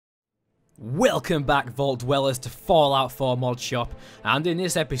Welcome back, Vault Dwellers, to Fallout 4 Modshop, and in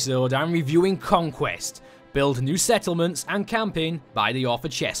this episode I'm reviewing Conquest, build new settlements and camping by the author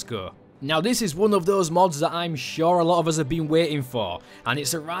Chesco. Now this is one of those mods that I'm sure a lot of us have been waiting for, and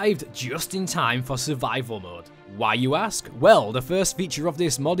it's arrived just in time for survival mode. Why, you ask? Well, the first feature of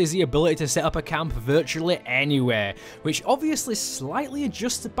this mod is the ability to set up a camp virtually anywhere, which obviously slightly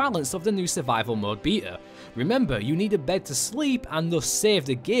adjusts the balance of the new survival mode beta. Remember, you need a bed to sleep and thus save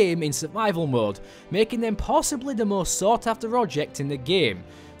the game in survival mode, making them possibly the most sought after object in the game.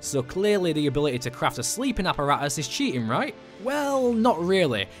 So clearly the ability to craft a sleeping apparatus is cheating, right? Well, not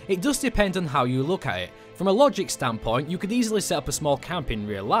really. It does depend on how you look at it. From a logic standpoint, you could easily set up a small camp in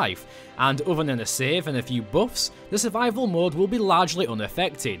real life, and other than a save and a few buffs, the survival mode will be largely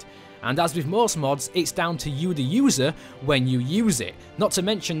unaffected. And as with most mods, it's down to you the user when you use it, not to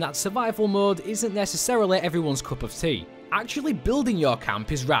mention that survival mode isn't necessarily everyone's cup of tea. Actually building your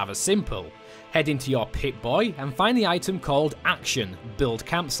camp is rather simple. Head into your Pip-Boy and find the item called Action, Build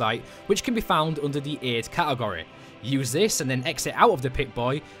Campsite, which can be found under the Aid category. Use this and then exit out of the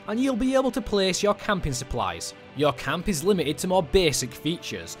Pip-Boy and you'll be able to place your camping supplies. Your camp is limited to more basic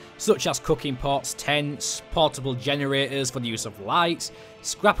features, such as cooking pots, tents, portable generators for the use of lights,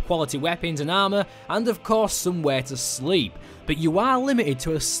 scrap quality weapons and armour, and of course somewhere to sleep. But you are limited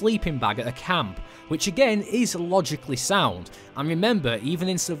to a sleeping bag at a camp, which again is logically sound. And remember, even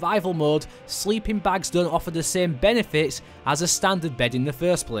in survival mode, sleeping bags don't offer the same benefits as a standard bed in the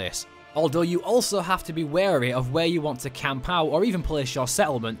first place. Although you also have to be wary of where you want to camp out or even place your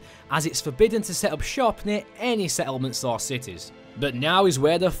settlement, as it's forbidden to set up shop near any settlements or cities. But now is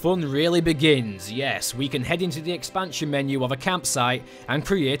where the fun really begins. Yes, we can head into the expansion menu of a campsite and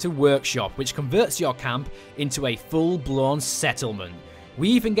create a workshop which converts your camp into a full-blown settlement. We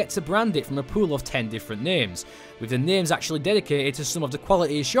even get to brand it from a pool of 10 different names, with the names actually dedicated to some of the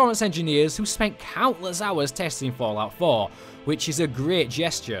quality assurance engineers who spent countless hours testing Fallout 4, which is a great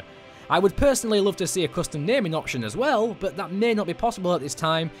gesture. I would personally love to see a custom naming option as well, but that may not be possible at this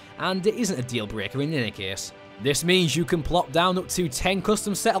time, and it isn't a deal breaker in any case. This means you can plop down up to 10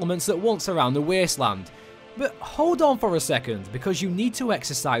 custom settlements at once around the wasteland. But hold on for a second, because you need to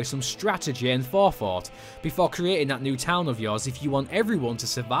exercise some strategy and forethought before creating that new town of yours if you want everyone to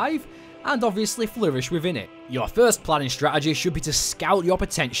survive and obviously flourish within it. Your first planning strategy should be to scout your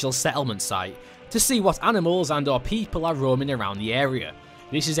potential settlement site, to see what animals and or people are roaming around the area.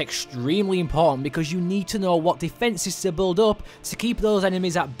 This is extremely important because you need to know what defences to build up to keep those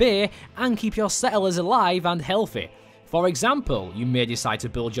enemies at bay and keep your settlers alive and healthy. For example, you may decide to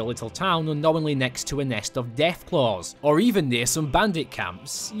build your little town unknowingly next to a nest of deathclaws, or even near some bandit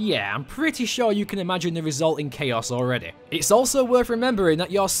camps. Yeah, I'm pretty sure you can imagine the resulting chaos already. It's also worth remembering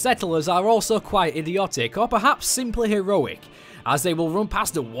that your settlers are also quite idiotic, or perhaps simply heroic, as they will run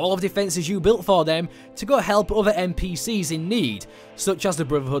past the wall of defences you built for them to go help other NPCs in need, such as the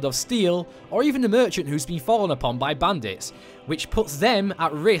Brotherhood of Steel, or even the merchant who's been fallen upon by bandits, which puts them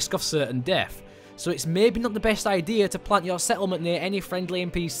at risk of certain death. So it's maybe not the best idea to plant your settlement near any friendly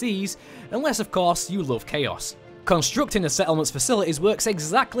NPCs, unless of course you love chaos. Constructing a settlement's facilities works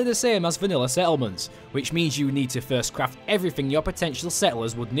exactly the same as vanilla settlements, which means you need to first craft everything your potential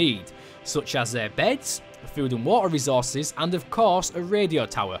settlers would need, such as their beds, food and water resources, and of course a radio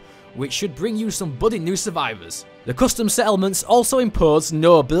tower, which should bring you some budding new survivors. The custom settlements also impose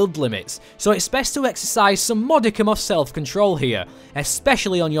no build limits, so it's best to exercise some modicum of self-control here,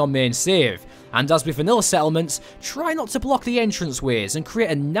 especially on your main save. And as with vanilla settlements, try not to block the entranceways and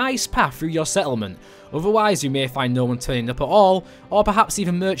create a nice path through your settlement, otherwise you may find no one turning up at all, or perhaps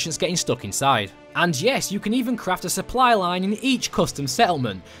even merchants getting stuck inside. And yes, you can even craft a supply line in each custom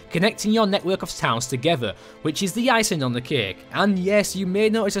settlement, connecting your network of towns together, which is the icing on the cake. And yes, you may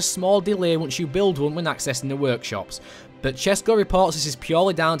notice a small delay once you build one when accessing the workshops, but Chesco reports this is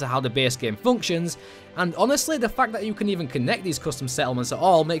purely down to how the base game functions, and honestly the fact that you can even connect these custom settlements at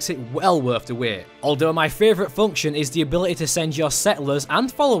all makes it well worth the wait. Although my favourite function is the ability to send your settlers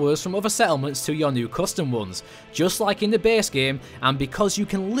and followers from other settlements to your new custom ones, just like in the base game, and because you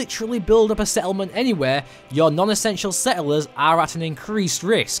can literally build up a settlement anywhere, your non-essential settlers are at an increased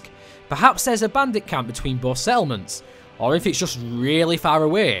risk. Perhaps there's a bandit camp between both settlements, or if it's just really far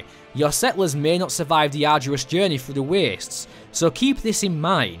away, your settlers may not survive the arduous journey through the wastes, so keep this in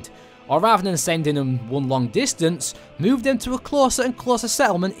mind. Or rather than sending them one long distance, move them to a closer and closer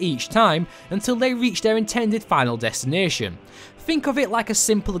settlement each time until they reach their intended final destination. Think of it like a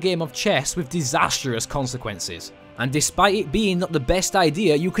simple game of chess with disastrous consequences. And despite it being not the best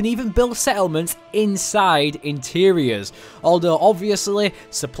idea, you can even build settlements inside interiors. Although obviously,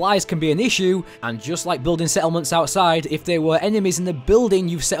 supplies can be an issue, and just like building settlements outside, if there were enemies in the building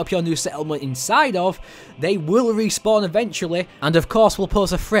you've set up your new settlement inside of, they will respawn eventually, and of course will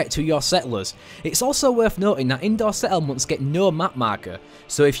pose a threat to your settlers. It's also worth noting that indoor settlements get no map marker,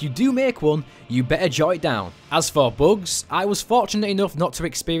 so if you do make one, you better jot it down. As for bugs, I was fortunate enough not to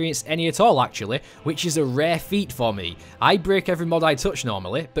experience any at all actually, which is a rare feat for me. I break every mod I touch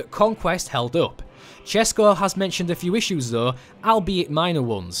normally, but Conquest held up. Chesko has mentioned a few issues though, albeit minor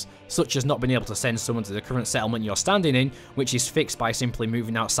ones, such as not being able to send someone to the current settlement you're standing in, which is fixed by simply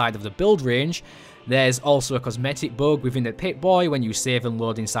moving outside of the build range. There's also a cosmetic bug within the Pip-Boy when you save and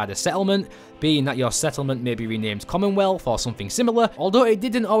load inside a settlement, being that your settlement may be renamed Commonwealth or something similar, although it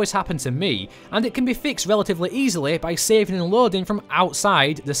didn't always happen to me, and it can be fixed relatively easily by saving and loading from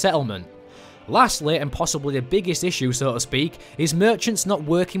outside the settlement. Lastly, and possibly the biggest issue so to speak, is merchants not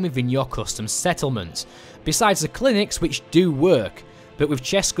working within your custom settlement. Besides the clinics which do work, but with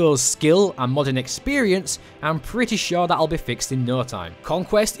Chesko's skill and modding experience, I'm pretty sure that'll be fixed in no time.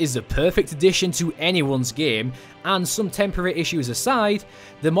 Conquest is the perfect addition to anyone's game, and some temporary issues aside,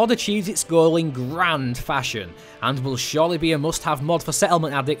 the mod achieves its goal in grand fashion, and will surely be a must-have mod for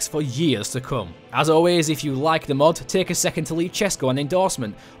settlement addicts for years to come. As always, if you like the mod, take a second to leave Chesko an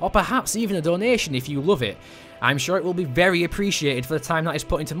endorsement, or perhaps even a donation if you love it. I'm sure it will be very appreciated for the time that is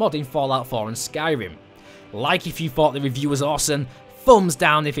put into modding Fallout 4 and Skyrim. Like if you thought the review was awesome, thumbs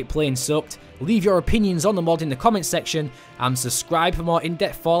down if it plain sucked, leave your opinions on the mod in the comments section, and subscribe for more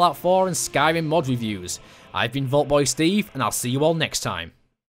in-depth Fallout 4 and Skyrim mod reviews. I've been Vault Boy Steve, and I'll see you all next time.